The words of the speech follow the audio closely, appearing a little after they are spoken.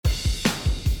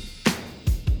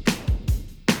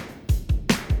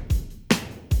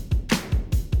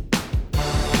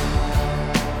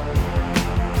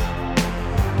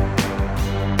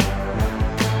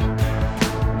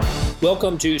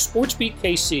Welcome to Sports Beat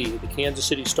KC, the Kansas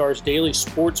City Star's daily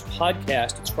sports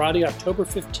podcast. It's Friday, October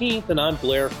 15th, and I'm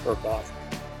Blair Kirchhoff.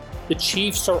 The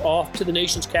Chiefs are off to the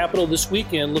nation's capital this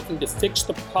weekend looking to fix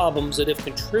the problems that have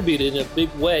contributed in a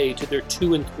big way to their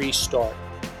 2-3 start.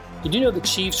 Did you know the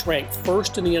Chiefs ranked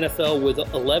first in the NFL with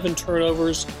 11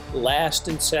 turnovers, last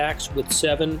in sacks with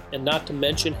 7, and not to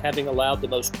mention having allowed the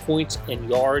most points and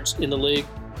yards in the league?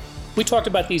 We talked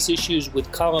about these issues with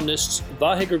columnists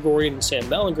Vahe Gregorian and Sam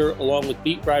Mellinger, along with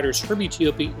beat writers Herbie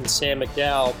Teope and Sam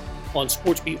McDowell on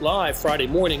Sports Beat Live Friday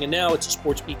morning, and now it's a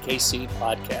Sports Beat KC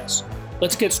podcast.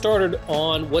 Let's get started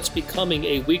on what's becoming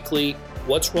a weekly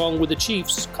What's Wrong with the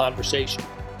Chiefs conversation.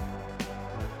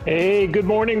 Hey, good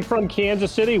morning from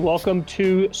Kansas City. Welcome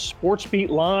to Sports Beat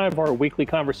Live, our weekly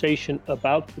conversation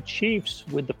about the Chiefs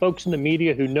with the folks in the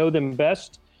media who know them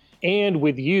best. And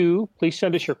with you, please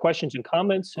send us your questions and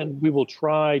comments, and we will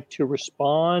try to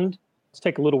respond. Let's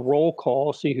take a little roll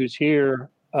call, see who's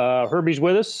here. Herbie's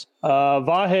with us.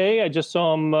 Vahe, I just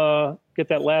saw him get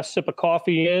that last sip of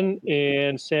coffee in,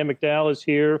 and Sam McDowell is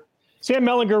here. Sam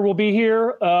Mellinger will be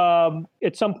here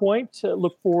at some point.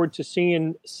 Look forward to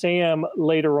seeing Sam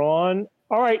later on.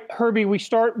 All right, Herbie, we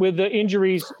start with the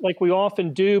injuries like we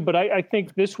often do, but I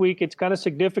think this week it's kind of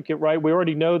significant, right? We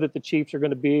already know that the Chiefs are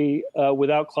going to be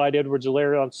without Clyde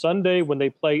Edwards-Helaire on Sunday when they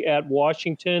play at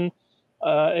Washington,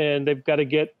 and they've got to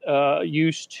get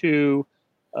used to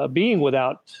being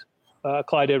without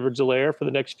Clyde Edwards-Helaire for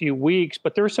the next few weeks.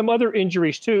 But there are some other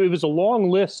injuries, too. It was a long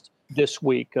list this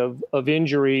week of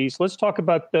injuries. Let's talk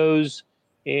about those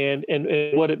and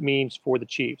what it means for the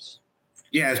Chiefs.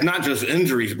 Yeah, it's not just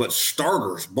injuries, but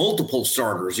starters, multiple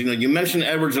starters. You know, you mentioned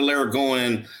Edwards-Helaire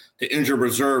going to injured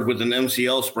reserve with an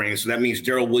MCL sprain, so that means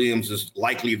Darrell Williams is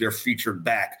likely their featured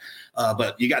back.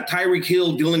 But you got Tyreek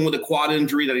Hill dealing with a quad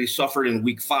injury that he suffered in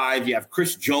Week 5. You have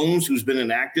Chris Jones, who's been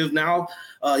inactive now.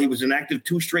 He was inactive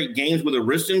 2 straight games with a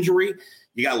wrist injury.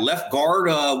 You got left guard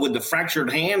with the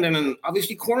fractured hand, and then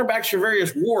obviously cornerback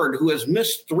Charvarius Ward, who has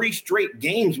missed 3 straight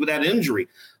games with that injury.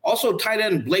 Also, tight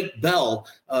end Blake Bell,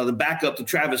 the backup to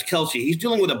Travis Kelce, he's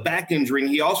dealing with a back injury,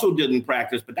 and he also didn't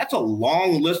practice. But that's a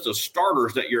long list of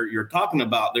starters that you're talking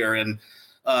about there. And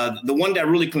the one that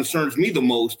really concerns me the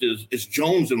most is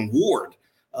Jones and Ward.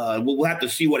 We'll have to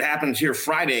see what happens here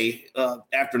Friday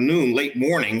afternoon, late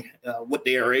morning, what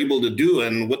they are able to do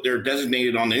and what they're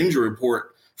designated on the injury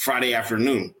report Friday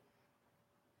afternoon.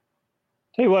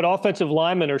 Tell you what, offensive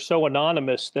linemen are so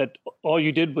anonymous that all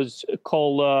you did was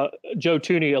call Joe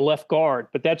Thuney a left guard,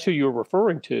 but that's who you're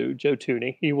referring to, Joe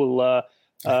Thuney. He will.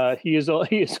 He is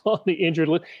on the injured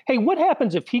list. Hey, what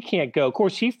happens if he can't go? Of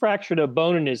course, he fractured a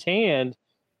bone in his hand,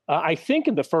 I think,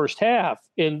 in the first half.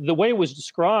 And the way it was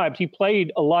described, he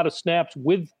played a lot of snaps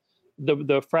with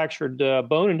the fractured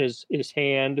bone in his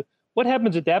hand. What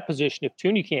happens at that position if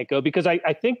Thuney can't go? Because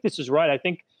I think this is right. I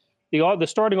think the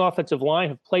starting offensive line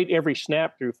have played every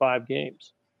snap through 5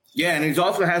 games. Yeah, and he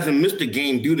also hasn't missed a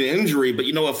game due to injury. But,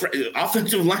 you know,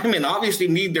 offensive linemen obviously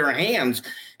need their hands.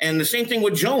 And the same thing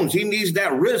with Jones. He needs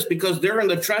that wrist because they're in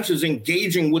the trenches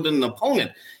engaging with an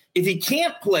opponent. If he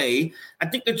can't play, I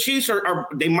think the Chiefs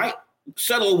they might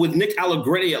settle with Nick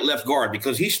Allegretti at left guard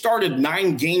because he started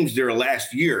 9 games there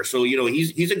last year. So, you know,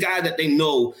 he's a guy that they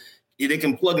know they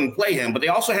can plug and play him, but they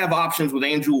also have options with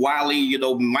Andrew Wiley. You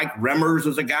know, Mike Remmers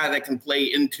is a guy that can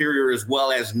play interior as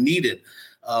well as needed.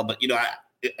 But, you know,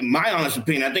 in my honest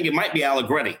opinion, I think it might be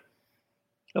Allegretti.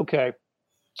 Okay.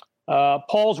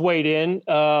 Paul's weighed in,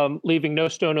 leaving no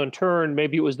stone unturned.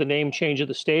 Maybe it was the name change of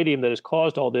the stadium that has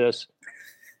caused all this.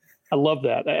 I love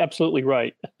that. Absolutely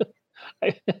right.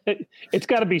 It's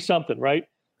got to be something, right?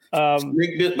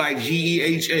 Rigged it by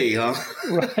GEHA,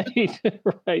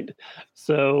 huh? Right.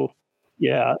 So,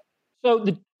 yeah. So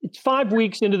it's 5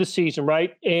 weeks into the season,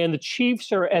 right? And the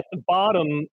Chiefs are at the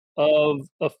bottom of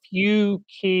a few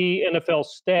key NFL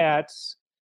stats.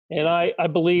 And I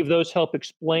believe those help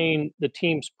explain the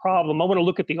team's problem. I want to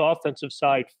look at the offensive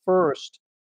side first.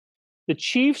 The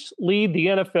Chiefs lead the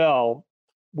NFL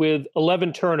with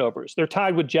 11 turnovers. They're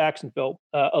tied with Jacksonville,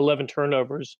 11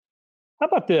 turnovers. How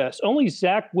about this? Only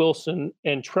Zach Wilson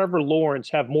and Trevor Lawrence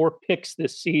have more picks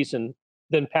this season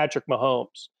than Patrick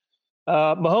Mahomes.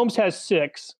 Mahomes has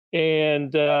 6,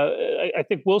 and I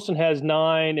think Wilson has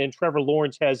 9, and Trevor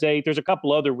Lawrence has 8. There's a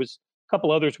couple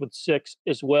others with 6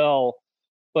 as well.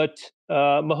 But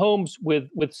Mahomes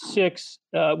with 6,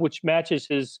 which matches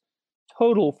his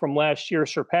total from last year,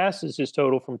 surpasses his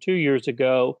total from 2 years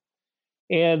ago.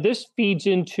 And this feeds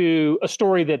into a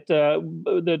story that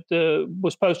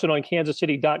was posted on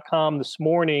kansascity.com this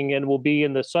morning and will be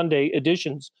in the Sunday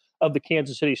editions of the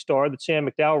Kansas City Star that Sam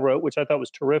McDowell wrote, which I thought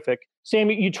was terrific. Sam,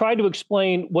 you tried to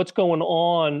explain what's going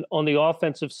on the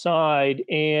offensive side,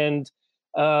 and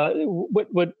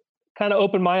what kind of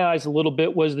opened my eyes a little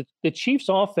bit was that the Chiefs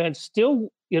offense still,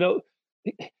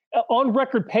 on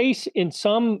record pace in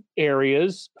some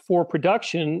areas for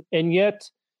production, and yet,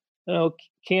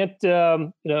 can't,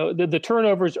 the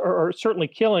turnovers are certainly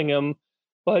killing them,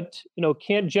 but,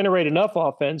 can't generate enough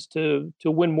offense to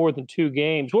win more than 2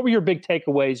 games. What were your big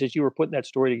takeaways as you were putting that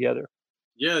story together?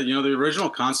 Yeah, the original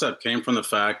concept came from the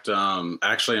fact,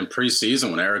 actually in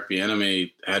preseason when Eric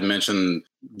Bieniemy had mentioned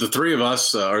the 3 of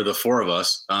us, or the 4 of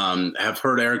us, have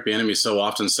heard Eric Bieniemy so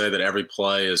often say that every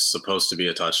play is supposed to be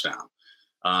a touchdown.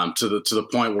 To the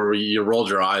point where you rolled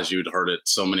your eyes, you'd heard it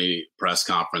so many press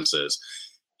conferences.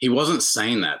 He wasn't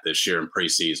saying that this year in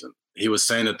preseason. He was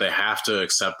saying that they have to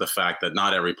accept the fact that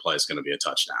not every play is going to be a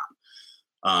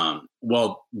touchdown.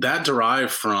 Well, that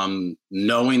derived from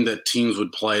knowing that teams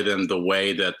would play them the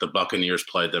way that the Buccaneers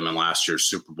played them in last year's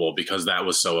Super Bowl, because that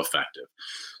was so effective.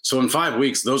 So in 5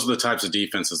 weeks, those are the types of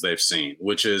defenses they've seen,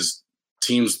 which is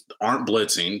teams aren't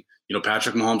blitzing.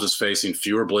 Patrick Mahomes is facing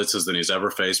fewer blitzes than he's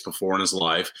ever faced before in his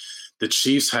life. The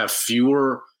Chiefs have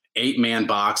fewer 8-man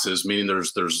boxes, meaning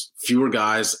there's fewer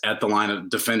guys at the line of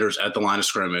defenders at the line of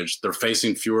scrimmage. They're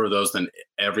facing fewer of those than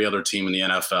every other team in the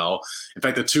NFL. In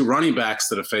fact, the 2 running backs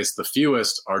that have faced the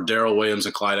fewest are Darrell Williams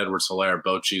and Clyde Edwards-Helaire,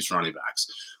 both Chiefs running backs,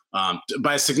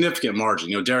 by a significant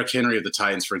margin. Derrick Henry of the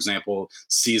Titans, for example,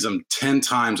 sees them 10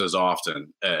 times as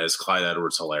often as Clyde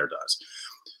Edwards-Helaire does.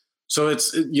 So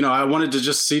it's, I wanted to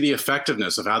just see the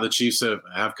effectiveness of how the Chiefs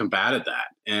have combated that.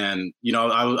 And,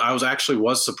 I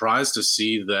was surprised to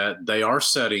see that they are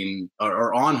setting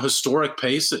or on historic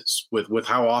paces with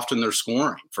how often they're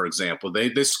scoring. For example,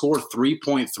 they score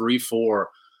 3.34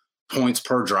 points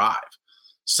per drive.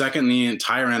 Second in the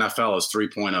entire NFL is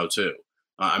 3.02.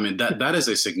 That is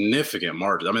a significant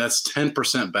margin. That's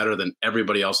 10% better than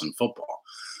everybody else in football.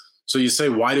 So you say,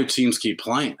 why do teams keep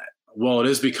playing it? Well, it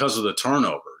is because of the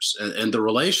turnovers. And the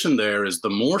relation there is the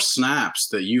more snaps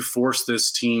that you force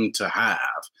this team to have,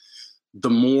 the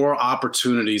more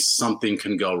opportunities something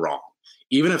can go wrong.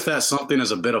 Even if that something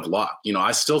is a bit of luck.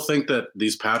 I still think that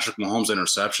these Patrick Mahomes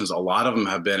interceptions, a lot of them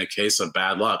have been a case of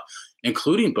bad luck,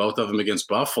 including both of them against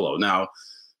Buffalo. Now,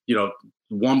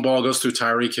 one ball goes through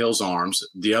Tyreek Hill's arms.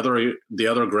 The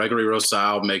other Gregory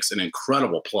Rousseau makes an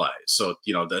incredible play. So,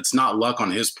 that's not luck on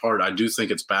his part. I do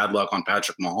think it's bad luck on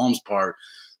Patrick Mahomes' part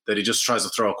that he just tries to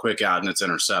throw a quick out and it's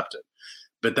intercepted.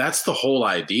 But that's the whole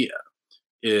idea,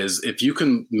 is if you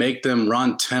can make them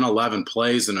run 10, 11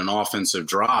 plays in an offensive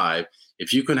drive,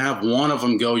 if you can have one of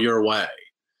them go your way,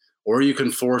 or you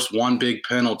can force one big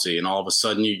penalty and all of a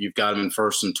sudden you've got them in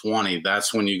 1st and 20,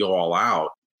 that's when you go all out.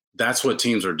 That's what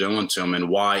teams are doing to them, and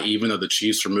why, even though the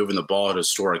Chiefs are moving the ball at a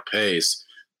historic pace,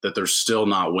 that they're still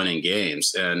not winning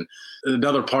games. And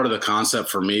another part of the concept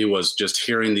for me was just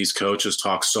hearing these coaches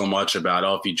talk so much about,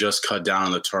 if you just cut down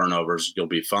on the turnovers, you'll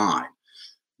be fine.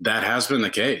 That has been the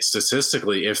case.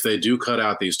 Statistically, if they do cut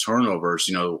out these turnovers,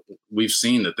 we've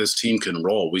seen that this team can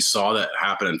roll. We saw that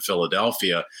happen in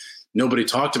Philadelphia. Nobody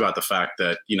talked about the fact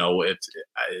that,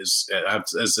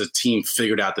 as a team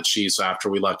figured out the Chiefs after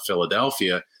we left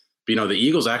Philadelphia, the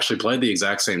Eagles actually played the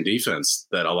exact same defense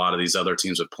that a lot of these other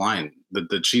teams are playing.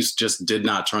 The Chiefs just did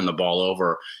not turn the ball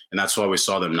over, and that's why we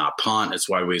saw them not punt. It's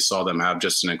why we saw them have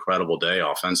just an incredible day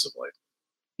offensively.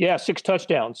 Yeah, 6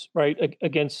 touchdowns, right,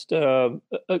 against the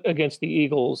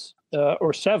Eagles,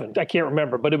 or 7. I can't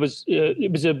remember, but it was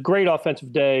a great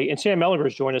offensive day. And Sam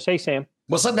Ehlinger's joined us. Hey, Sam.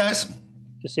 What's up, guys?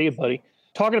 To see you, buddy.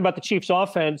 Talking about the Chiefs'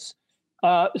 offense,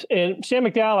 and Sam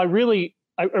McDowell, I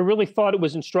really thought it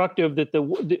was instructive that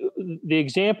the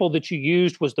example that you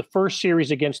used was the first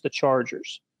series against the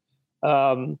Chargers.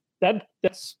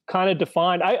 That's kind of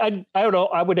defined. I don't know.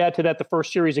 I would add to that the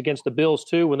first series against the Bills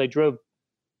too, when they drove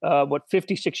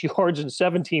 56 yards in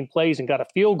 17 plays and got a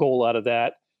field goal out of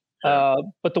that.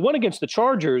 But the one against the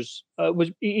Chargers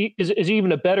is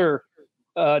even a better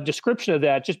description of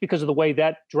that, just because of the way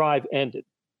that drive ended.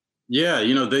 Yeah,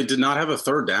 they did not have a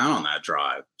third down on that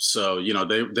drive. So,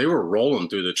 they were rolling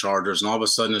through the Chargers, and all of a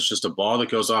sudden it's just a ball that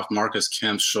goes off Marcus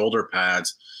Kemp's shoulder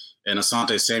pads, and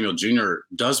Asante Samuel Jr.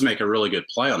 does make a really good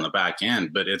play on the back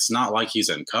end, but it's not like he's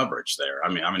in coverage there. I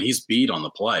mean, he's beat on the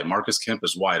play. Marcus Kemp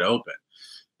is wide open.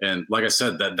 And like I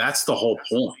said, that's the whole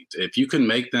point. If you can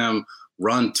make them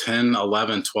run 10,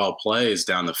 11, 12 plays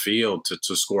down the field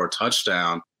to score a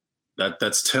touchdown,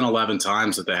 that's 10, 11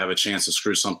 times that they have a chance to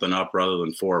screw something up rather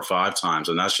than 4 or 5 times.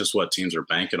 And that's just what teams are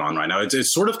banking on right now.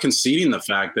 It's sort of conceding the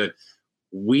fact that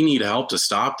we need help to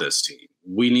stop this team.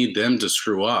 We need them to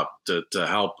screw up to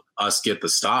help us get the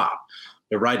stop.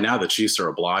 right now the Chiefs are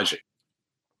obliging.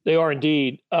 They are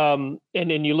indeed. And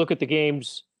then you look at the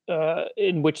games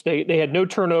in which they had no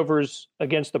turnovers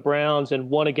against the Browns and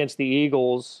 1 against the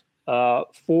Eagles,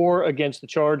 4 against the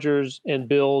Chargers and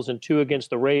Bills, and 2 against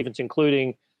the Ravens,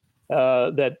 including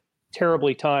that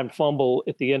terribly timed fumble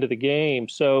at the end of the game.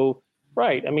 So,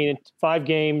 right. I mean, in 5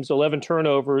 games, 11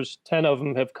 turnovers, 10 of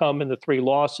them have come in the 3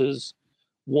 losses,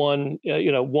 1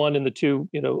 in the 2,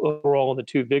 overall in the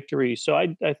 2 victories. So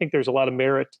I think there's a lot of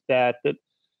merit to that.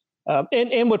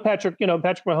 And what Patrick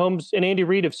Mahomes and Andy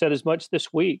Reid have said as much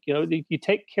this week. You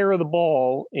take care of the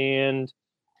ball, and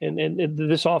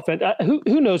this offense.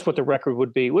 Who knows what the record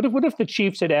would be? What if the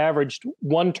Chiefs had averaged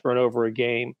 1 turnover a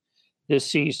game this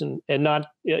season and not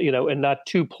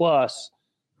 2+?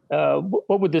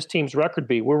 What would this team's record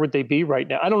be? Where would they be right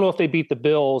now? I don't know if they beat the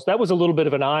Bills. That was a little bit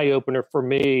of an eye opener for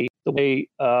me. The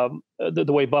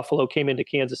way Buffalo came into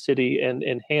Kansas City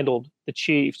and handled the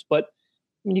Chiefs, but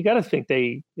you got to think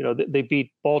they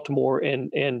beat Baltimore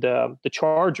and the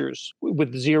Chargers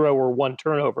with 0 or 1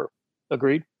 turnover.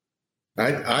 Agreed?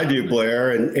 I do,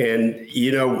 Blair.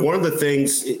 And one of the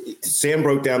things, Sam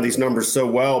broke down these numbers so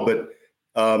well, but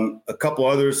a couple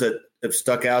others that have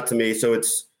stuck out to me. So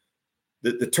it's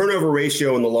the turnover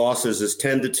ratio in the losses is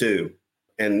 10-2.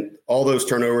 And all those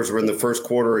turnovers were in the first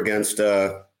quarter against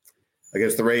the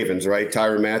Ravens, right?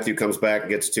 Tyrann Mathieu comes back and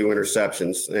gets 2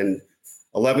 interceptions. And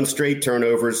 11 straight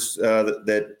turnovers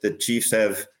that the Chiefs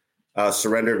have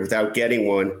surrendered without getting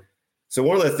one. So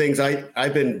one of the things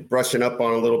I've been brushing up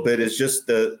on a little bit is just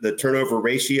the turnover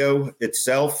ratio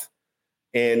itself.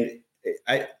 And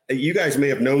you guys may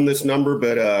have known this number,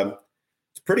 but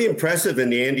it's pretty impressive in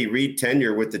the Andy Reid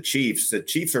tenure with the Chiefs. The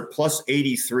Chiefs are plus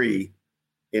 83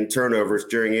 in turnovers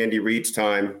during Andy Reid's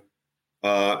time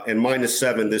and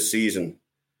 -7 this season.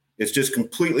 It's just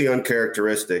completely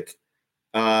uncharacteristic.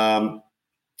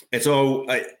 And so,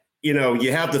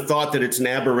 you have the thought that it's an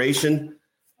aberration.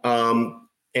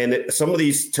 And some of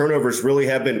these turnovers really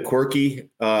have been quirky.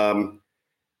 A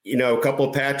couple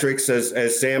of Patricks,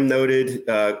 as Sam noted,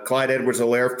 Clyde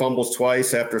Edwards-Helaire fumbles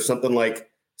twice after something like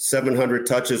 700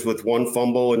 touches with 1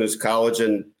 fumble in his college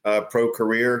and pro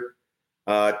career.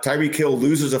 Tyreek Hill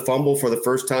loses a fumble for the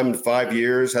first time in 5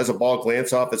 years, has a ball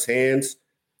glance off his hands.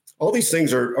 All these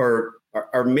things are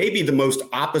maybe the most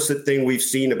opposite thing we've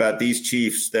seen about these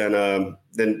Chiefs than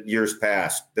years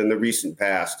past, than the recent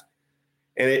past.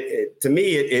 And to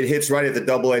me, it hits right at the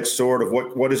double-edged sword of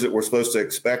what is it we're supposed to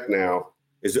expect now?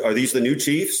 Are these the new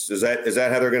Chiefs? Is that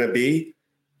how they're going to be?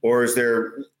 Or is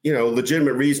there,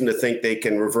 legitimate reason to think they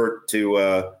can revert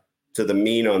to the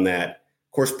mean on that?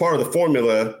 Of course, part of the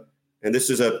formula, and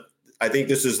I think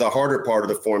this is the harder part of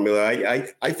the formula.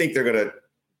 I think they're going to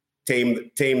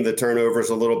tame the turnovers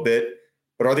a little bit,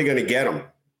 but are they going to get them?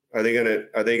 Are they going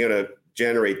to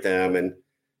generate them? And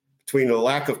between the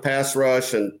lack of pass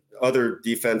rush and other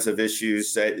defensive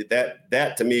issues,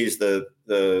 that to me is the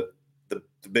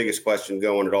biggest question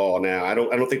going at all now. I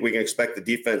don't think we can expect the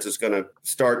defense is going to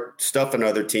start stuffing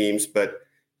other teams, but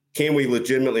can we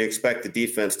legitimately expect the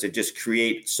defense to just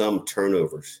create some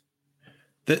turnovers?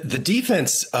 The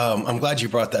defense, I'm glad you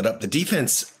brought that up. The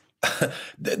defense,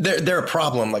 they're a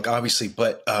problem, like obviously,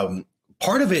 but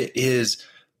part of it is,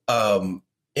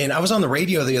 and I was on the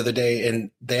radio the other day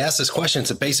and they asked this question.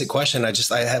 It's a basic question.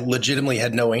 I legitimately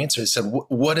had no answer. It said,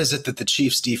 what is it that the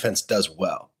Chiefs defense does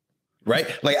well? Right.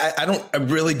 Like, I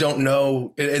really don't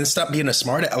know, and stop being a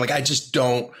smart. Like, I just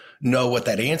don't know what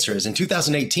that answer is. In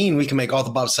 2018, we can make all the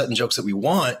Bob Sutton jokes that we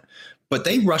want, but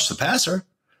they rushed the passer.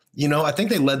 I think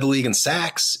they led the league in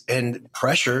sacks and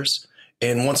pressures,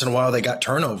 and once in a while they got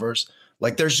turnovers.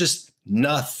 Like, there's just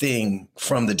nothing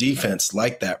from the defense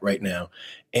like that right now.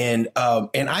 And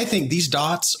I think these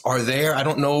dots are there. I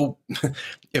don't know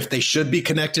if they should be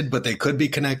connected, but they could be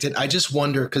connected. I just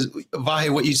wonder, because Vahe,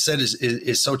 what you said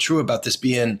is so true about this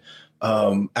being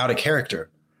out of character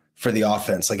for the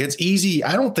offense. Like, it's easy.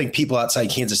 I don't think people outside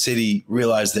Kansas City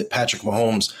realize that Patrick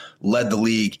Mahomes led the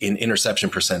league in interception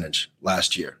percentage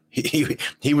last year.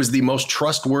 He was the most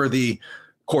trustworthy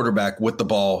quarterback with the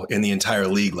ball in the entire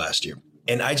league last year.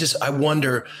 And I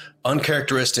wonder,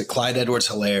 uncharacteristic Clyde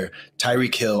Edwards-Helaire,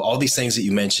 Tyreek Hill, all these things that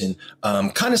you mentioned,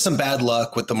 kind of some bad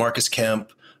luck with the Marcus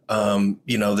Kemp, the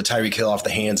Tyreek Hill off the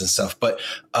hands and stuff. But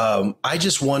I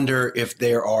just wonder if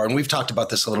there are, and we've talked about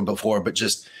this a little before, but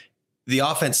just the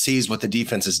offense sees what the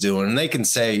defense is doing and they can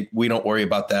say, we don't worry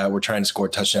about that. We're trying to score a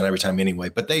touchdown every time anyway,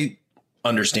 but they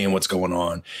understand what's going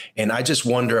on. And I just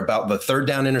wonder about the third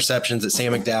down interceptions that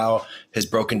Sam McDowell has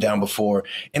broken down before.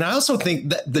 And I also think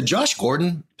that the Josh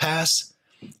Gordon pass,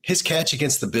 his catch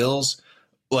against the Bills,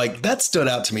 like that stood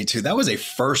out to me too. That was a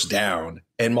first down,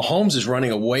 and Mahomes is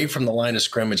running away from the line of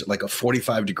scrimmage at like a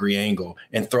 45-degree angle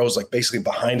and throws like basically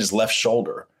behind his left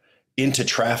shoulder into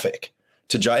traffic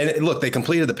to Josh. And look, they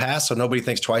completed the pass, so nobody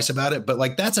thinks twice about it. But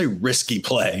like that's a risky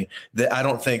play that I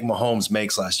don't think Mahomes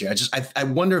makes last year. I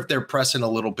wonder if they're pressing a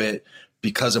little bit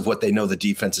because of what they know the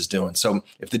defense is doing. So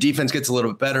if the defense gets a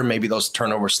little bit better, maybe those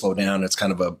turnovers slow down. It's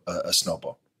kind of a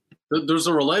snowball. There's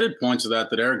a related point to that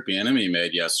Eric Bieniemy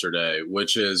made yesterday,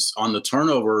 which is on the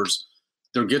turnovers,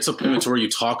 there gets a point where you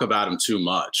talk about him too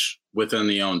much within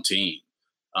the own team.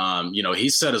 He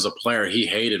said as a player, he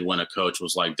hated when a coach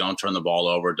was like, don't turn the ball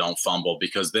over, don't fumble,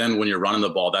 because then when you're running the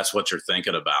ball, that's what you're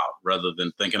thinking about rather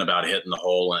than thinking about hitting the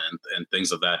hole and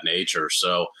things of that nature.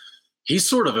 So he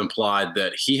sort of implied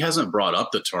that he hasn't brought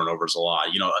up the turnovers a lot.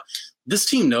 This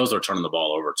team knows they're turning the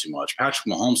ball over too much. Patrick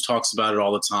Mahomes talks about it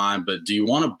all the time, but do you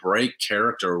want to break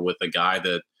character with a guy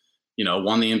that,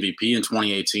 won the MVP in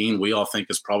 2018? We all think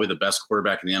is probably the best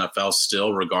quarterback in the NFL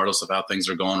still, regardless of how things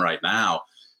are going right now.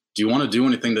 Do you want to do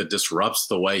anything that disrupts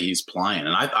the way he's playing?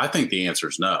 And I think the answer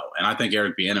is no. And I think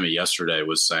Eric Bieniemy yesterday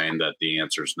was saying that the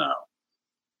answer is no.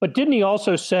 But didn't he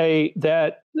also say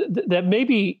that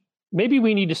maybe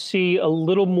we need to see a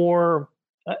little more?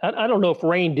 I don't know if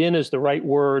reined in is the right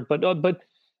word, but a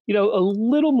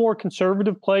little more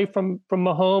conservative play from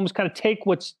Mahomes. Kind of take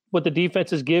what the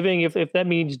defense is giving. If that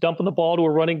means dumping the ball to a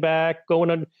running back, going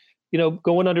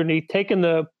underneath, taking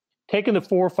the 4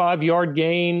 or 5 yard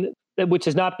gain, which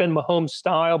has not been Mahomes'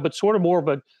 style, but sort of more of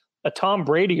a Tom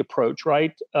Brady approach,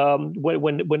 right?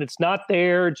 When it's not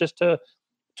there, just to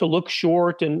look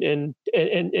short and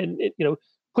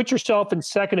put yourself in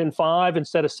 2nd and 5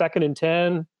 instead of 2nd and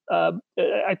 10.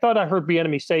 I thought I heard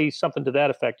Bieniemy say something to that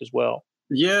effect as well.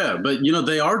 Yeah, but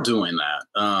they are doing that.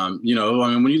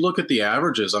 When you look at the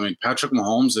averages, Patrick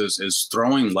Mahomes is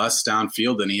throwing less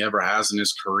downfield than he ever has in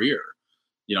his career.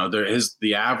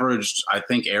 The average, I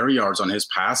think, air yards on his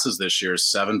passes this year is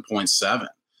 7.7,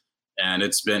 and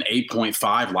it's been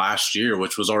 8.5 last year,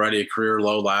 which was already a career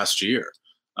low last year.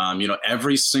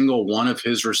 Every single one of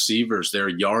his receivers, their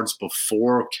yards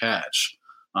before catch,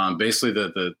 basically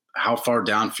the how far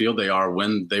downfield they are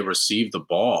when they receive the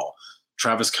ball.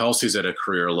 Travis Kelce's at a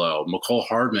career low. Mecole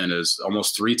Hardman is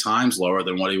almost 3 times lower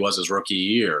than what he was his rookie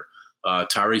year.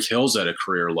 Tyreek Hill's at a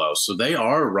career low. So they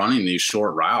are running these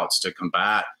short routes to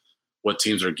combat what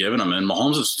teams are giving them, and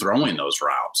Mahomes is throwing those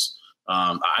routes.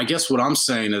 I guess what I'm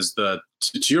saying is that,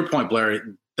 to your point,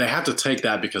 Blair, they have to take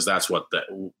that because that's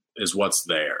what's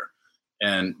there.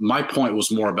 And my point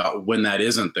was more about when that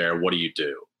isn't there, what do you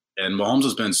do? And Mahomes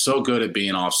has been so good at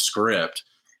being off script,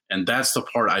 and that's the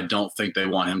part I don't think they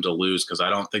want him to lose, because I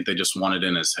don't think they just want it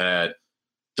in his head.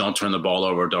 Don't turn the ball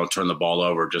over,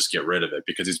 just get rid of it,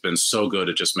 because he's been so good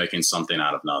at just making something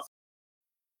out of nothing.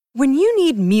 When you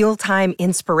need mealtime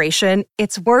inspiration,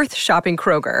 it's worth shopping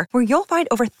Kroger, where you'll find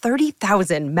over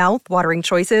 30,000 mouth-watering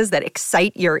choices that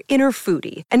excite your inner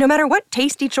foodie. And no matter what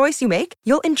tasty choice you make,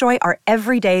 you'll enjoy our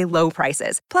everyday low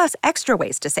prices, plus extra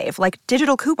ways to save, like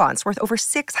digital coupons worth over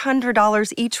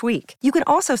 $600 each week. You can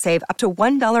also save up to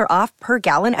 $1 off per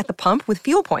gallon at the pump with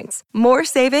fuel points. More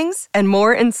savings and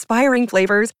more inspiring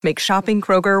flavors make shopping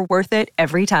Kroger worth it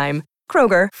every time.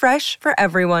 Kroger, fresh for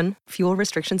everyone. Fuel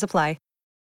restrictions apply.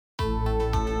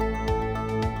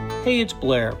 Hey, it's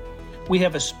Blair. We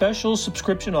have a special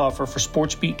subscription offer for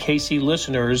SportsBeat KC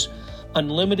listeners,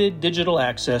 unlimited digital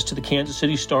access to the Kansas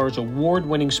City Star's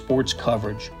award-winning sports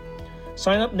coverage.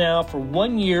 Sign up now for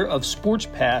 1 year of Sports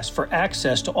Pass for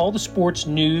access to all the sports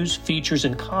news, features,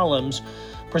 and columns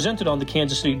presented on the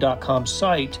kansascity.com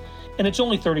site, and it's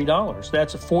only $30.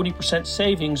 That's a 40%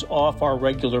 savings off our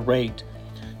regular rate.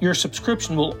 Your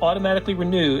subscription will automatically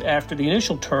renew after the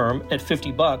initial term at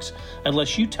 $50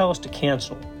 unless you tell us to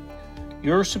cancel.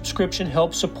 Your subscription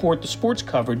helps support the sports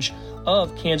coverage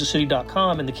of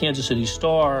kansascity.com and the Kansas City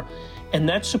Star, and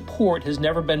that support has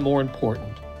never been more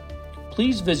important.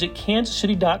 Please visit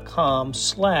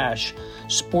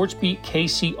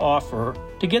kansascity.com/SportsBeatKC offer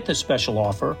to get this special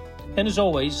offer. And as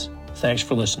always, thanks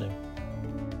for listening.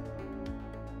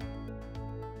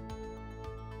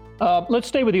 Let's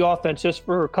stay with the offense just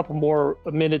for a couple more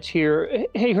minutes here.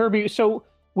 Hey, Herbie, so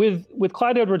with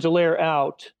Clyde Edwards-Helaire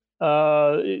out,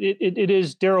 it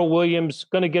is Darrell Williams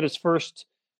going to get his first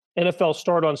NFL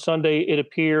start on Sunday, it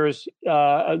appears.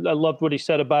 I loved what he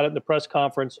said about it in the press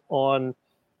conference on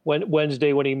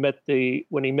Wednesday when he met the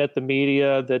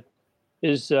media, that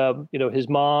his his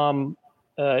mom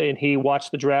and he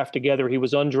watched the draft together. He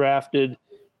was undrafted,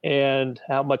 and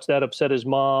how much that upset his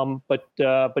mom. But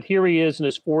here he is in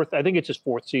his fourth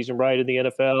season, right, in the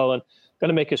NFL, and going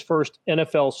to make his first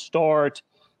NFL start.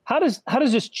 How does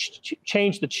this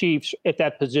change the Chiefs at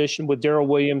that position with Darrell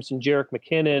Williams and Jerick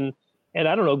McKinnon and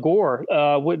I don't know Gore?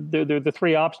 They're the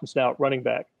three options now at running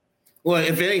back. Well,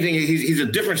 if anything, he's a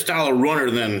different style of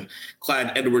runner than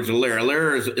Clyde Edwards-Helaire.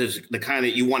 Helaire is the kind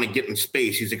that you want to get in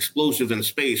space. He's explosive in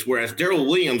space, whereas Darrell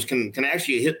Williams can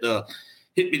actually hit the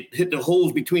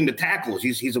holes between the tackles.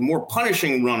 He's a more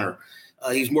punishing runner.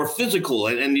 He's more physical,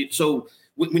 and so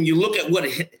when you look at what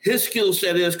his skill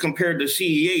set is compared to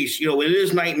CEH, it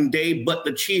is night and day. But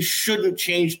the Chiefs shouldn't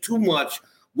change too much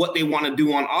what they want to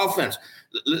do on offense.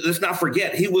 Let's not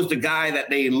forget, he was the guy that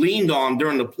they leaned on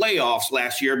during the playoffs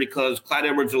last year because Clyde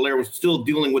Edwards-Helaire was still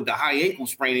dealing with the high ankle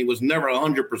sprain. He was never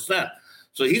 100%.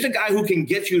 So he's a guy who can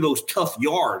get you those tough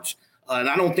yards. And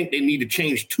I don't think they need to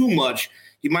change too much.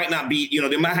 He might not be,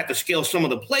 they might have to scale some of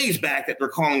the plays back that they're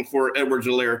calling for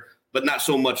Edwards-Helaire, but not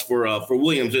so much for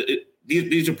Williams.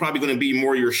 These are probably going to be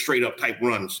more your straight up type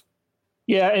runs.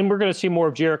 Yeah, and we're going to see more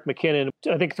of Jerick McKinnon.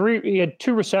 I think he had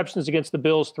 2 receptions against the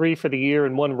Bills, 3 for the year,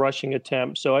 and 1 rushing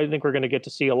attempt. So I think we're going to get to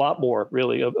see a lot more,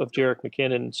 really, of Jerick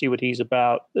McKinnon and see what he's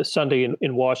about this Sunday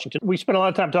in Washington. We spent a lot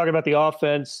of time talking about the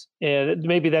offense, and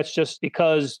maybe that's just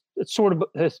because it sort of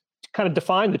has kind of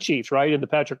defined the Chiefs, right, in the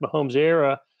Patrick Mahomes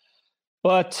era.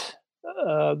 But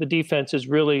the defense is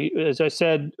really, as I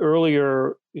said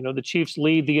earlier, the Chiefs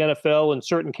lead the NFL in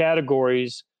certain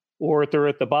categories, or they're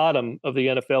at the bottom of the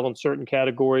NFL in certain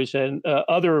categories. And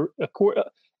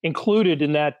included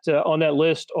in that on that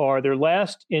list are they're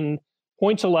last in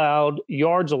points allowed,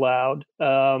 yards allowed,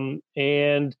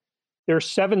 and their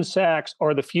 7 sacks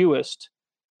are the fewest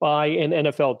by an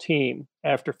NFL team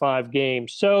after 5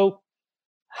 games. So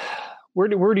where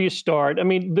do you start? I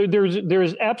mean,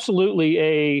 there's absolutely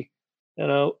a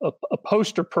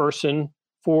poster person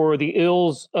for the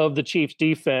ills of the Chiefs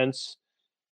defense.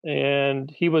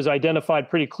 And he was identified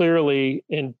pretty clearly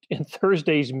in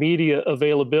Thursday's media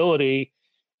availability.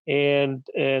 And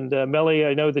Melly,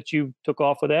 I know that you took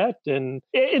off of that. And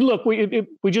look, we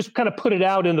just kind of put it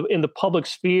out in the public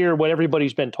sphere what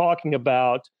everybody's been talking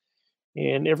about.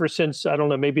 And ever since, I don't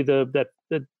know, maybe the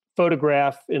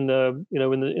photograph in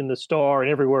the Star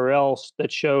and everywhere else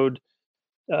that showed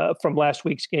from last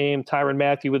week's game, Tyrann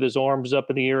Mathieu with his arms up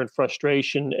in the air in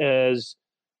frustration as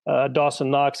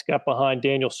Dawson Knox got behind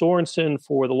Daniel Sorensen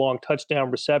for the long touchdown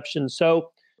reception.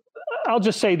 So I'll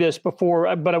just say this but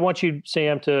I want you,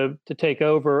 Sam, to take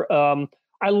over.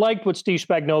 I liked what Steve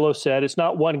Spagnuolo said. It's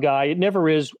not one guy. It never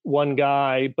is one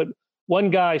guy, but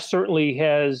one guy certainly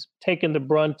has taken the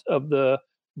brunt of the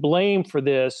blame for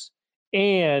this,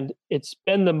 and it's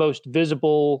been the most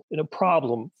visible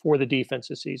problem for the defense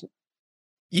this season.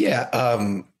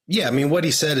 Yeah. Yeah, I mean, what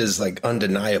he said is like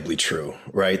undeniably true,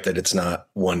 right? That it's not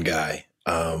one guy.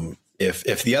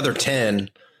 If the other 10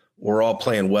 were all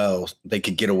playing well, they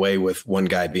could get away with one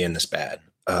guy being this bad.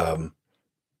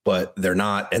 But they're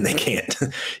not, and they can't,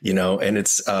 and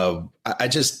it's,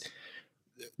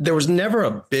 there was never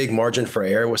a big margin for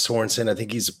error with Sorensen. I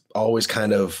think he's always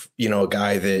kind of, a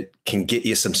guy that can get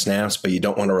you some snaps, but you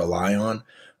don't want to rely on.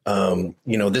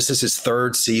 This is his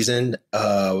 3rd season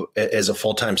as a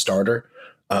full-time starter.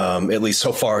 At least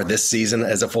so far this season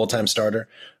as a full-time starter.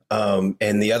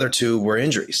 And the other 2 were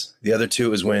injuries. The other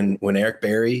 2 is when Eric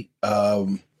Berry,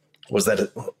 was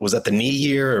that the knee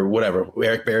year or whatever?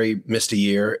 Eric Berry missed a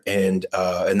year and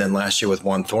then last year with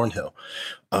Juan Thornhill.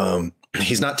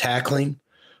 He's not tackling.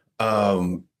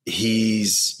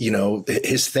 He's,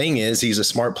 his thing is he's a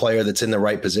smart player that's in the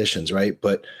right positions, right?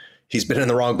 But he's been in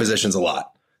the wrong positions a lot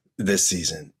this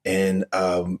season. And,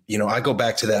 I go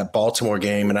back to that Baltimore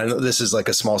game, and I know this is like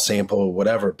a small sample or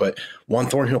whatever, but Juan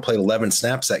Thornhill played 11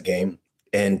 snaps that game,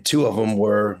 and 2 of them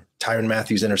were Tyrann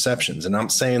Mathieu's interceptions. And I'm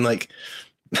saying like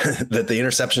that the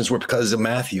interceptions were because of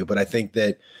Mathieu, but I think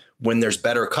that when there's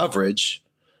better coverage,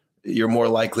 you're more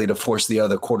likely to force the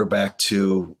other quarterback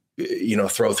to,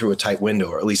 throw through a tight window,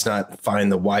 or at least not find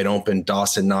the wide open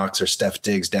Dawson Knox or Steph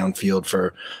Diggs downfield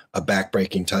for a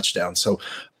backbreaking touchdown. So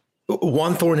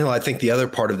Juan Thornhill, I think the other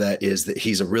part of that is that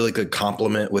he's a really good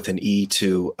complement with an E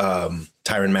to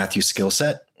Tyrann Mathieu's skill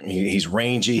set. He's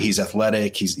rangy, he's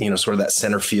athletic, he's sort of that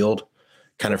center field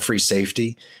kind of free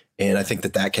safety, and I think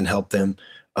that can help them.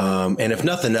 And if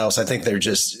nothing else, I think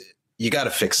you got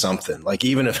to fix something. Like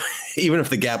even if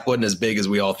the gap wasn't as big as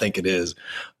we all think it is,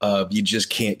 you just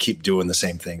can't keep doing the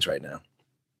same things right now.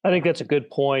 I think that's a good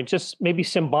point. Just maybe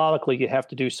symbolically, you have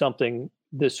to do something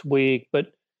this week,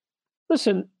 but.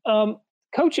 Listen,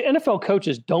 NFL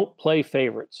coaches don't play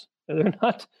favorites. They're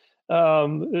not,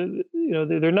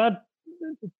 they're not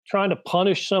trying to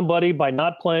punish somebody by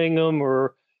not playing them.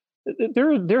 Or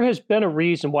there has been a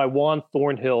reason why Juan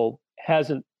Thornhill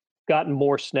hasn't gotten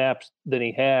more snaps than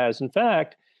he has. In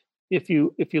fact, if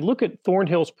you look at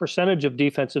Thornhill's percentage of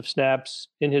defensive snaps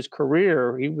in his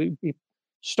career, he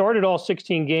started all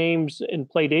 16 games and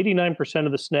played 89%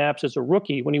 of the snaps as a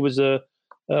rookie when he was a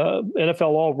NFL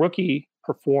All-Rookie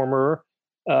performer.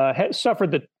 Had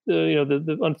suffered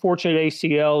the unfortunate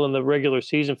ACL in the regular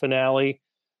season finale,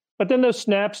 but then those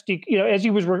snaps, as he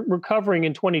was recovering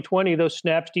in 2020, those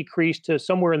snaps decreased to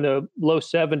somewhere in the low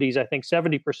 70s, I think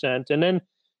 70%, and then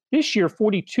this year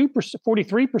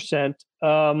 43%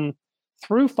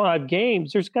 through 5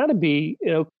 games. There's got to be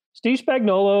Steve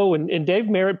Spagnuolo and Dave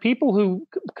Merritt, people who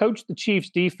coach the Chiefs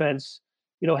defense,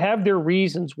 have their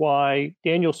reasons why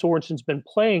Daniel Sorensen's been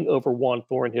playing over Juan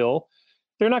Thornhill.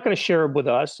 They're not going to share it with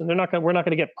us, and we're not going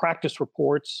to get practice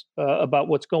reports about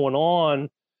what's going on.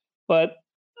 But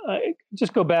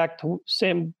just go back to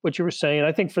Sam, what you were saying.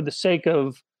 I think for the sake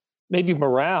of maybe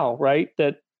morale, right,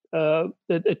 that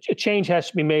a change has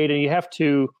to be made, and you have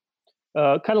to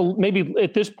kind of maybe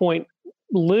at this point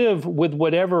live with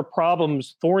whatever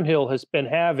problems Thornhill has been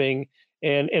having,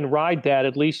 and ride that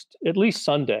at least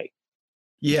Sunday.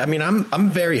 Yeah, I mean, I'm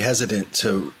very hesitant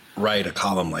to write a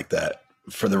column like that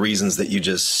for the reasons that you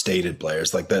just stated, Blair.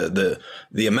 It's like the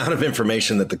amount of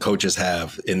information that the coaches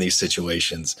have in these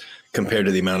situations compared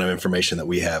to the amount of information that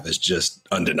we have is just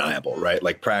undeniable, right?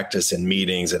 Like practice and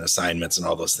meetings and assignments and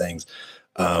all those things.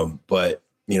 But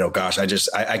gosh,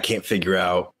 I can't figure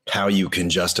out how you can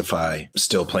justify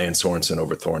still playing Sorensen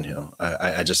over Thornhill.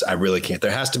 I really can't.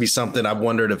 There has to be something. I've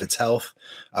wondered if it's health.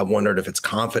 I've wondered if it's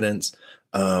confidence.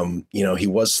 He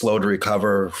was slow to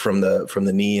recover from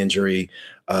the knee injury.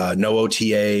 No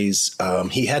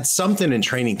OTAs. He had something in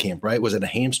training camp, right? Was it a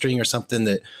hamstring or something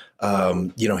that,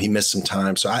 he missed some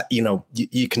time. So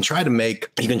you can try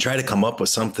to come up with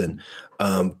something.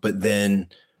 But then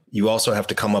you also have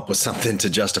to come up with something to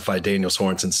justify Daniel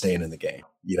Sorensen staying in the game,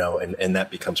 and that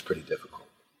becomes pretty difficult.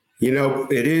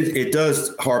 It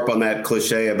does harp on that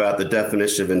cliche about the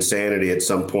definition of insanity. At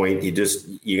some point,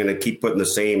 you're going to keep putting the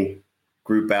same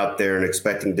group out there and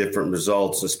expecting different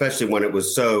results, especially when it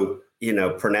was so,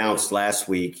 pronounced last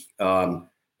week. And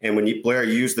when Blair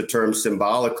used the term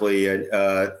symbolically,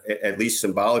 at least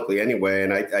symbolically anyway,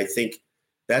 and I think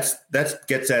that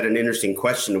gets at an interesting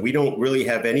question. We don't really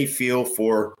have any feel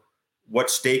for what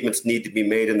statements need to be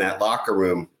made in that locker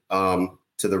room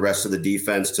to the rest of the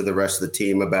defense, to the rest of the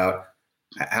team about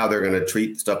how they're going to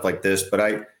treat stuff like this.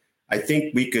 But I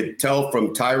think we could tell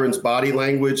from Tyron's body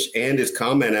language and his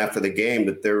comment after the game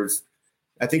that there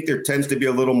tends to be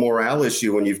a little morale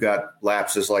issue when you've got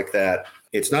lapses like that.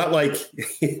 It's not like,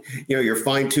 you're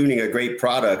fine tuning a great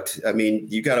product. I mean,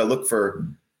 you got to look for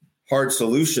hard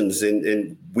solutions,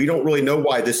 and we don't really know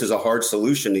why this is a hard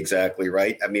solution exactly,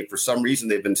 right? I mean, for some reason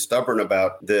they've been stubborn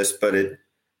about this, but it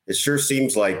sure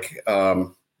seems like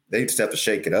they just have to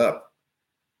shake it up.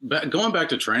 Going back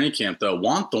to training camp, though,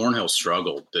 Juan Thornhill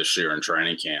struggled this year in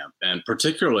training camp, and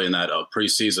particularly in that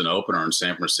preseason opener in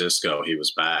San Francisco, he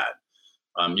was bad.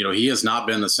 He has not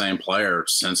been the same player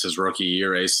since his rookie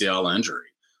year ACL injury.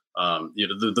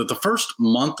 The first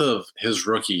month of his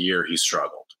rookie year, he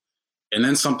struggled. And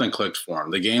then something clicked for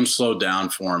him. The game slowed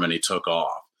down for him, and he took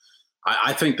off.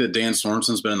 I think that Dan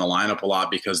Sorensen's been in the lineup a lot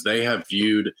because they have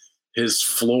viewed his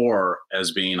floor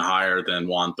as being higher than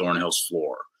Juan Thornhill's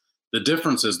floor. The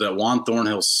difference is that Juan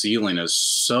Thornhill's ceiling is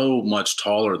so much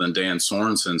taller than Dan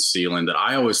Sorensen's ceiling that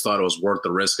I always thought it was worth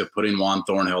the risk of putting Juan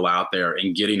Thornhill out there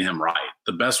and getting him right.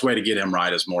 The best way to get him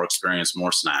right is more experience,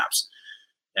 more snaps.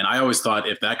 And I always thought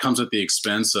if that comes at the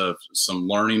expense of some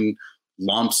learning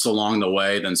lumps along the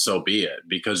way, then so be it,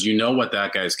 because what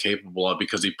that guy's capable of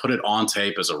because he put it on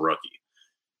tape as a rookie.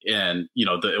 And,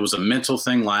 it was a mental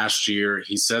thing last year.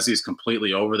 He says he's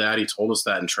completely over that. He told us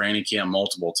that in training camp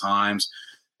multiple times.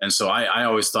 And so I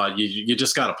always thought you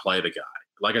just got to play the guy.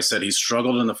 Like I said, he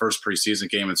struggled in the first preseason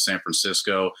game in San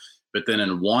Francisco, but then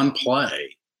in one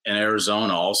play in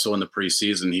Arizona, also in the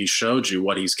preseason, he showed you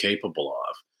what he's capable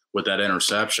of with that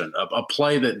interception, a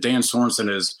play that Dan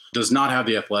Sorensen does not have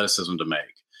the athleticism to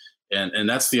make. And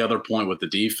that's the other point with the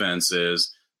defense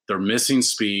is they're missing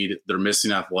speed, they're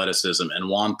missing athleticism, and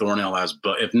Juan Thornhill has,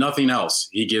 if nothing else,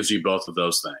 he gives you both of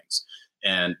those things.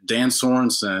 And Dan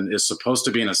Sorensen is supposed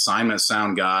to be an assignment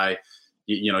sound guy.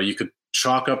 You could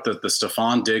chalk up the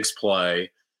Stephon Diggs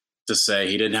play to say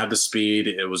he didn't have the speed.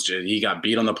 He got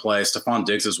beat on the play. Stephon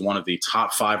Diggs is one of the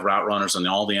top 5 route runners in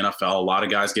all the NFL. A lot of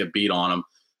guys get beat on him.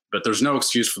 But there's no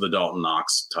excuse for the Dalton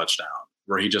Knox touchdown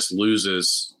where he just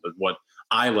loses what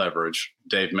eye leverage,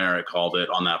 Dave Merritt called it,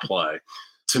 on that play.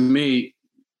 To me,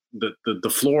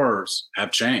 the floors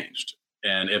have changed.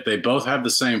 And if they both have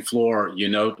the same floor,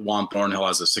 Juan Thornhill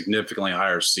has a significantly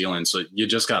higher ceiling. So you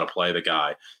just got to play the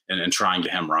guy and try and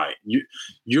get him right.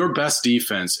 Your best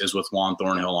defense is with Juan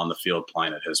Thornhill on the field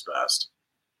playing at his best.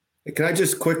 Can I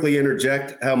just quickly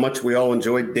interject how much we all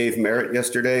enjoyed Dave Merritt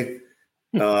yesterday?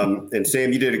 And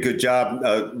Sam, you did a good job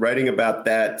writing about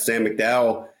that. Sam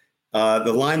McDowell.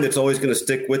 The line that's always going to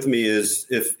stick with me is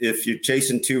if you're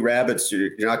chasing two rabbits, you're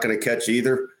not going to catch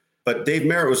either. But Dave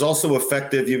Merritt was also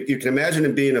effective. You can imagine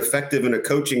him being effective in a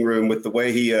coaching room with the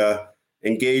way he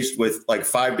engaged with like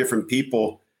 5 different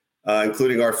people,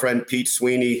 including our friend Pete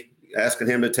Sweeney, asking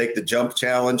him to take the jump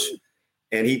challenge.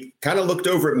 And he kind of looked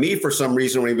over at me for some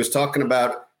reason when he was talking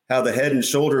about how the head and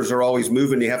shoulders are always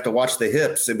moving. You have to watch the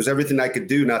hips. It was everything I could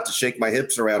do not to shake my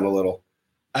hips around a little.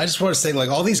 I just want to say, like,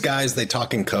 all these guys, they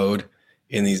talk in code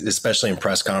in these, especially in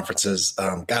press conferences.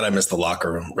 God, I miss the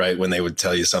locker room, right? When they would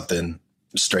tell you something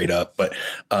straight up. But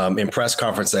in press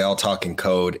conference, they all talk in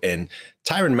code. And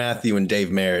Tyrann Mathieu and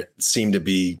Dave Merritt seem to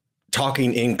be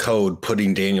talking in code,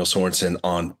 putting Daniel Sorensen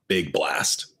on big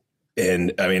blast.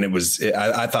 And I mean,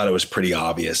 I thought it was pretty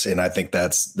obvious. And I think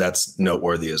that's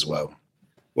noteworthy as well.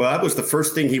 Well, that was the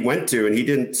first thing he went to, and he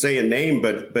didn't say a name,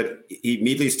 but he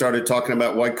immediately started talking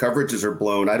about why coverages are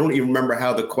blown. I don't even remember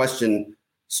how the question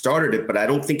started it, but I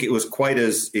don't think it was quite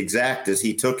as exact as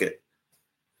he took it.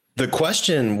 The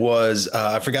question was,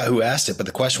 I forgot who asked it, but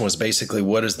the question was basically,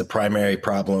 what is the primary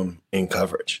problem in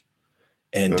coverage?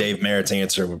 And Dave Merritt's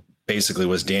answer basically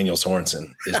was Daniel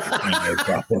Sorensen is the primary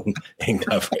problem in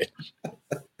coverage.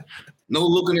 No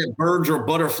looking at birds or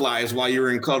butterflies while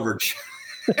you're in coverage.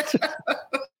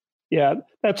 Yeah,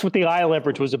 that's what the eye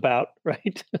leverage was about,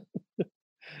 right?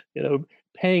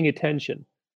 Paying attention.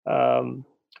 Brian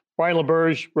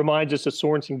LaBerge reminds us that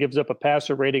Sorensen gives up a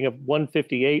passer rating of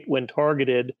 158 when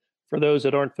targeted. For those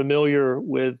that aren't familiar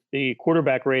with the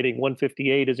quarterback rating,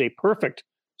 158 is a perfect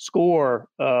score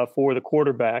for the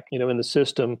quarterback, in the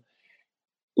system.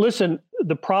 Listen,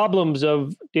 the problems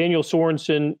of Daniel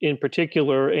Sorensen in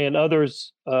particular and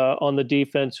others on the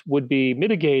defense would be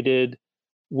mitigated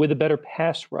with a better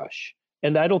pass rush.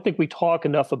 And I don't think we talk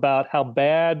enough about how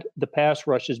bad the pass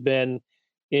rush has been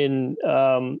in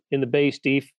the base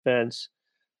defense.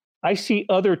 I see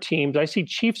other teams, I see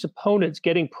Chiefs opponents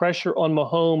getting pressure on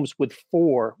Mahomes with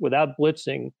 4 without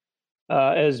blitzing,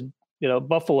 as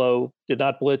Buffalo did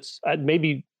not blitz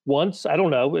maybe once, I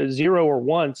don't know, 0 or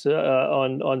once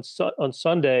on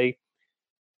Sunday.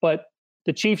 But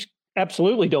the Chiefs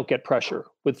absolutely don't get pressure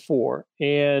with 4.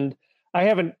 And I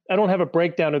don't have a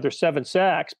breakdown of their 7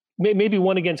 sacks, maybe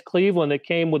one against Cleveland that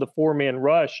came with a 4-man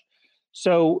rush.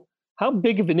 So how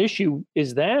big of an issue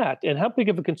is that? And how big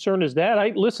of a concern is that?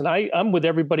 I'm with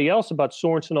everybody else about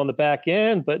Sorensen on the back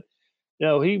end, but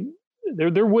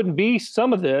there wouldn't be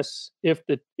some of this if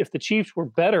the Chiefs were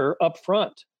better up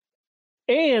front.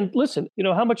 And listen,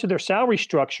 how much of their salary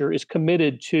structure is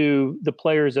committed to the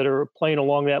players that are playing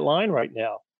along that line right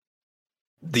now?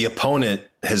 The opponent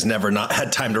has never not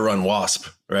had time to run WASP,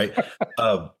 right?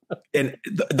 And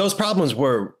those problems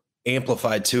were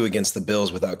amplified too against the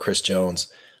Bills without Chris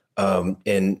Jones.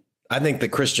 And I think that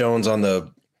Chris Jones on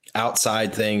the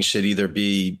outside thing should either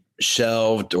be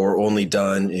shelved or only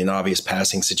done in obvious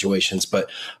passing situations. But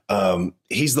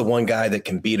he's the one guy that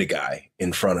can beat a guy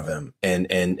in front of him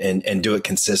and do it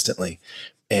consistently.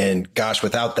 And gosh,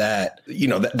 without that,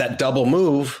 that double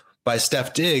move by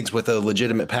Steph Diggs with a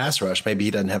legitimate pass rush, maybe he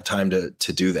doesn't have time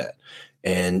to do that.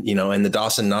 And, and the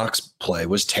Dawson Knox play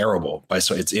was terrible.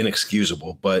 So it's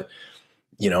inexcusable, but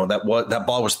that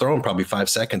ball was thrown probably 5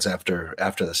 seconds after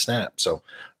the snap. So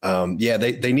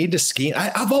they need to scheme.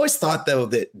 I've always thought though,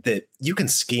 that you can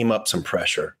scheme up some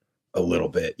pressure a little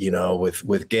bit,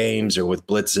 with games or with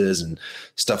blitzes and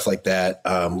stuff like that.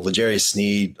 L'Jarius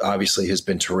Sneed obviously has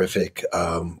been terrific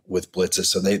with blitzes.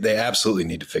 So they absolutely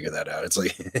need to figure that out. It's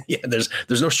like,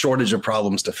 there's no shortage of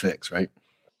problems to fix, right?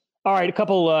 All right. A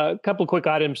couple quick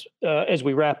items as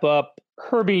we wrap up.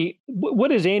 Herbie,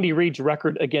 what is Andy Reid's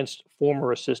record against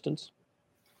former assistants?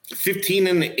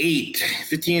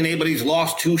 15-8, but he's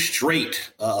lost 2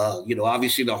 straight.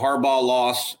 Obviously the Harbaugh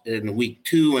loss in week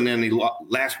 2, and then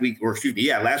last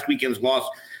weekend's loss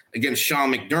against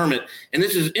Sean McDermott. And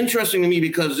this is interesting to me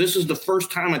because this is the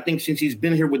first time I think since he's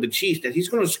been here with the Chiefs that he's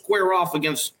going to square off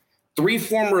against 3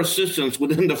 former assistants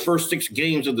within the first 6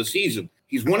 games of the season.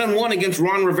 He's 1-1 against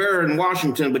Ron Rivera in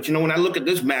Washington, but when I look at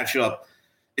this matchup,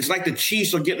 it's like the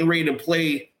Chiefs are getting ready to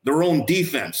play their own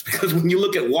defense, because when you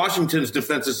look at Washington's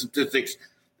defensive statistics,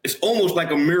 it's almost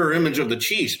like a mirror image of the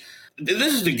Chiefs.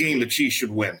 This is the game the Chiefs should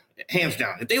win, hands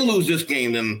down. If they lose this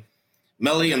game, then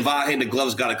Melly and Vahe, the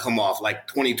gloves got to come off like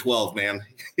 2012, man.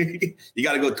 You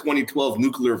got to go 2012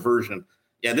 nuclear version.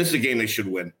 Yeah, this is a game they should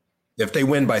win. If they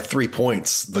win by 3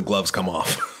 points, the gloves come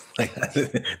off.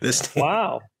 This team,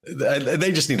 wow.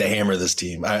 They just need to hammer this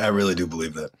team. I really do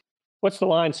believe that. What's the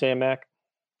line, Sam Mack?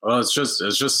 Well, it's just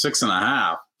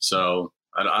 6.5. So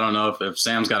I don't know if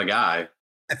Sam's got a guy.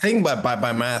 I think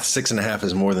by math, 6.5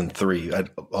 is more than 3.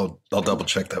 I'll double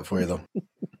check that for you though.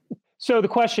 So the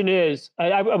question is,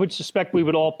 I would suspect we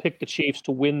would all pick the Chiefs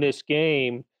to win this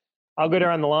game. I'll go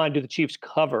down the line. Do the Chiefs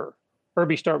cover?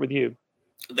 Herbie, start with you.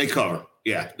 They cover.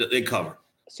 Yeah, they cover.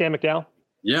 Sam McDowell?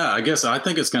 Yeah, I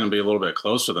think it's going to be a little bit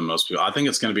closer than most people. I think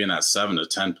it's going to be in that 7 to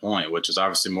 10 point, which is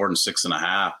obviously more than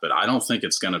 6.5, but I don't think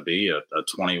it's going to be a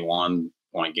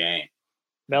 21-point game.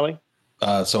 Melly?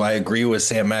 So I agree with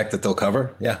Sam Mack that they'll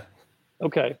cover. Yeah.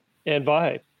 Okay. And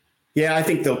Vahe? Yeah, I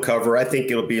think they'll cover. I think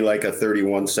it'll be like a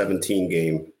 31-17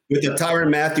 game with the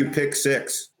Tyrann Mathieu pick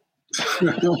 6.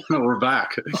 We're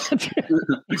back.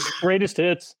 Greatest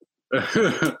hits.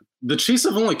 The Chiefs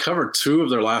have only covered 2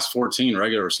 of their last 14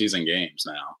 regular season games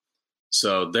now.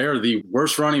 So they're the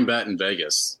worst running bet in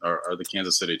Vegas are the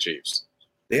Kansas City Chiefs.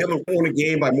 They haven't won a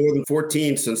game by more than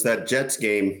 14 since that Jets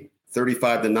game,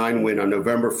 35-9 win on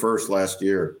November 1st last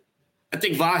year. I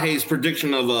think Vahe's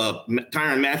prediction of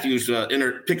Tyrann Mathieu's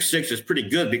pick 6 is pretty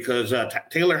good because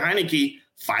Taylor Heineke,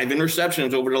 5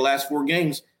 interceptions over the last 4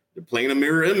 games. They're playing a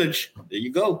mirror image. There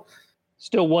you go.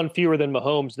 Still one fewer than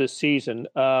Mahomes this season.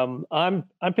 I'm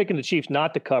picking the Chiefs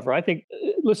not to cover. I think,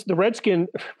 listen,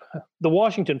 the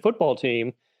Washington football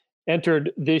team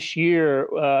entered this year,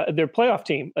 their playoff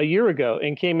team a year ago,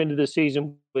 and came into the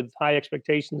season with high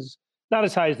expectations. Not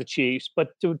as high as the Chiefs, but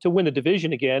to win the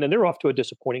division again, and they're off to a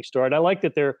disappointing start. I like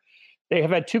that they have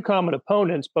had 2 common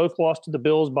opponents. Both lost to the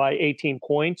Bills by 18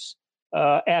 points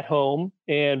at home,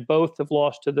 and both have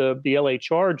lost to the LA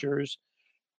Chargers.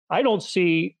 I don't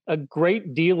see a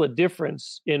great deal of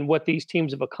difference in what these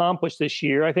teams have accomplished this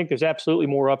year. I think there's absolutely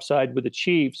more upside with the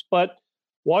Chiefs, but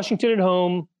Washington at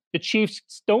home, the Chiefs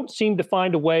don't seem to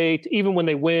find a way to, even when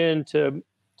they win, to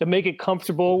make it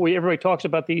comfortable. Everybody talks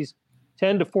about these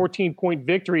 10 to 14 point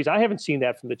victories. I haven't seen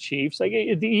that from the Chiefs. Like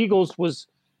the Eagles was,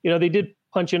 they did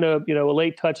punch in a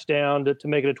late touchdown to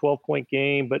make it a 12-point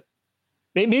game, but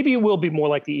maybe it will be more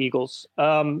like the Eagles.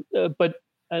 But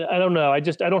I don't know. I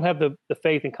don't have the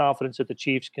faith and confidence that the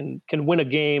Chiefs can win a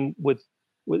game with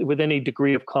any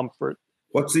degree of comfort.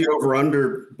 What's the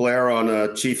over/under, Blair,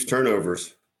 on Chiefs turnovers?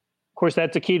 Of course,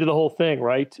 that's the key to the whole thing,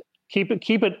 right? Keep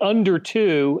it under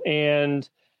 2, and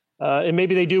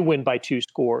maybe they do win by 2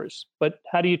 scores. But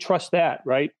how do you trust that,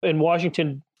 right? In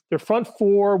Washington, their front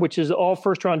 4, which is all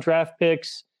first-round draft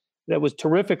picks, that was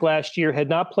terrific last year, had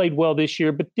not played well this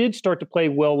year, but did start to play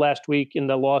well last week in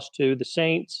the loss to the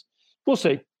Saints. We'll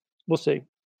see.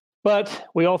 But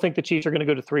we all think the Chiefs are going to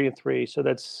go to 3-3, so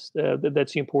that's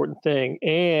the important thing.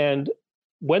 And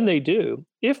when they do,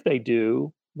 if they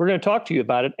do, we're going to talk to you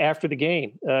about it after the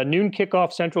game. Noon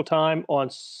kickoff Central Time on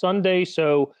Sunday,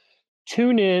 so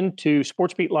tune in to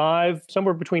SportsBeat Live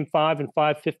somewhere between 5 and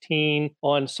 5:15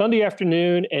 on Sunday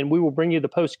afternoon, and we will bring you the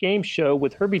post-game show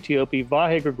with Herbie Teope,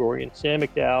 Vahe Gregorian, Sam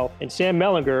McDowell, and Sam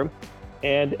Mellinger.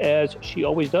 And as she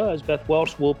always does, Beth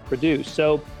Welsh will produce.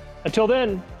 So until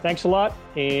then, thanks a lot,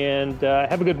 and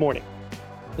have a good morning.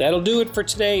 That'll do it for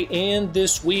today and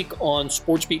this week on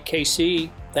SportsBeat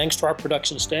KC. Thanks to our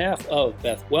production staff of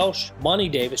Beth Welsh, Monty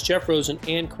Davis, Jeff Rosen,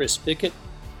 and Chris Pickett.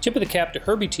 Tip of the cap to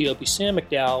Herbie Teope, Sam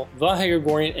McDowell, Vahe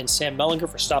Gregorian, and Sam Mellinger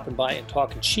for stopping by and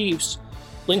talking Chiefs.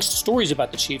 Links to stories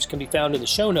about the Chiefs can be found in the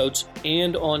show notes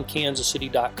and on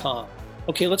kansascity.com.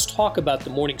 Okay, let's talk about the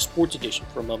morning sports edition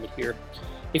for a moment here.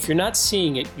 If you're not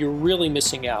seeing it, you're really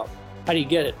missing out. How do you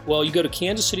get it? Well, you go to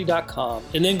kansascity.com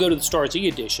and then go to the Stars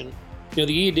e-edition. The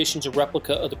e-edition is a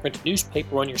replica of the printed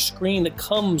newspaper on your screen that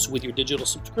comes with your digital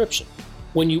subscription.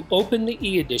 When you open the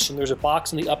e-edition, there's a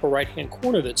box in the upper right-hand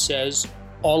corner that says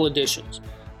All Editions.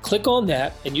 Click on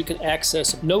that and you can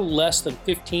access no less than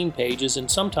 15 pages and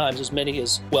sometimes as many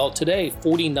as, well, today,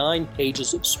 49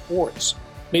 pages of sports.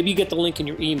 Maybe you get the link in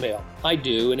your email. I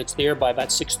do, and it's there by about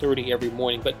 6:30 every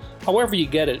morning. But however you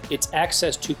get it, it's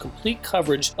access to complete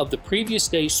coverage of the previous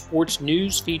day's sports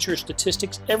news, features,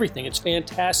 statistics, everything. It's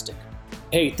fantastic.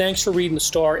 Hey, thanks for reading the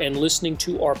Star and listening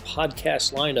to our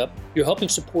podcast lineup. You're helping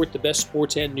support the best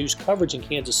sports and news coverage in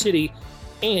Kansas City,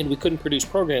 and we couldn't produce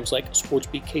programs like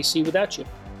SportsBeat KC without you.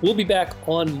 We'll be back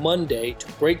on Monday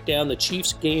to break down the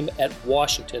Chiefs game at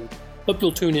Washington. Hope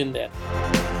you'll tune in then.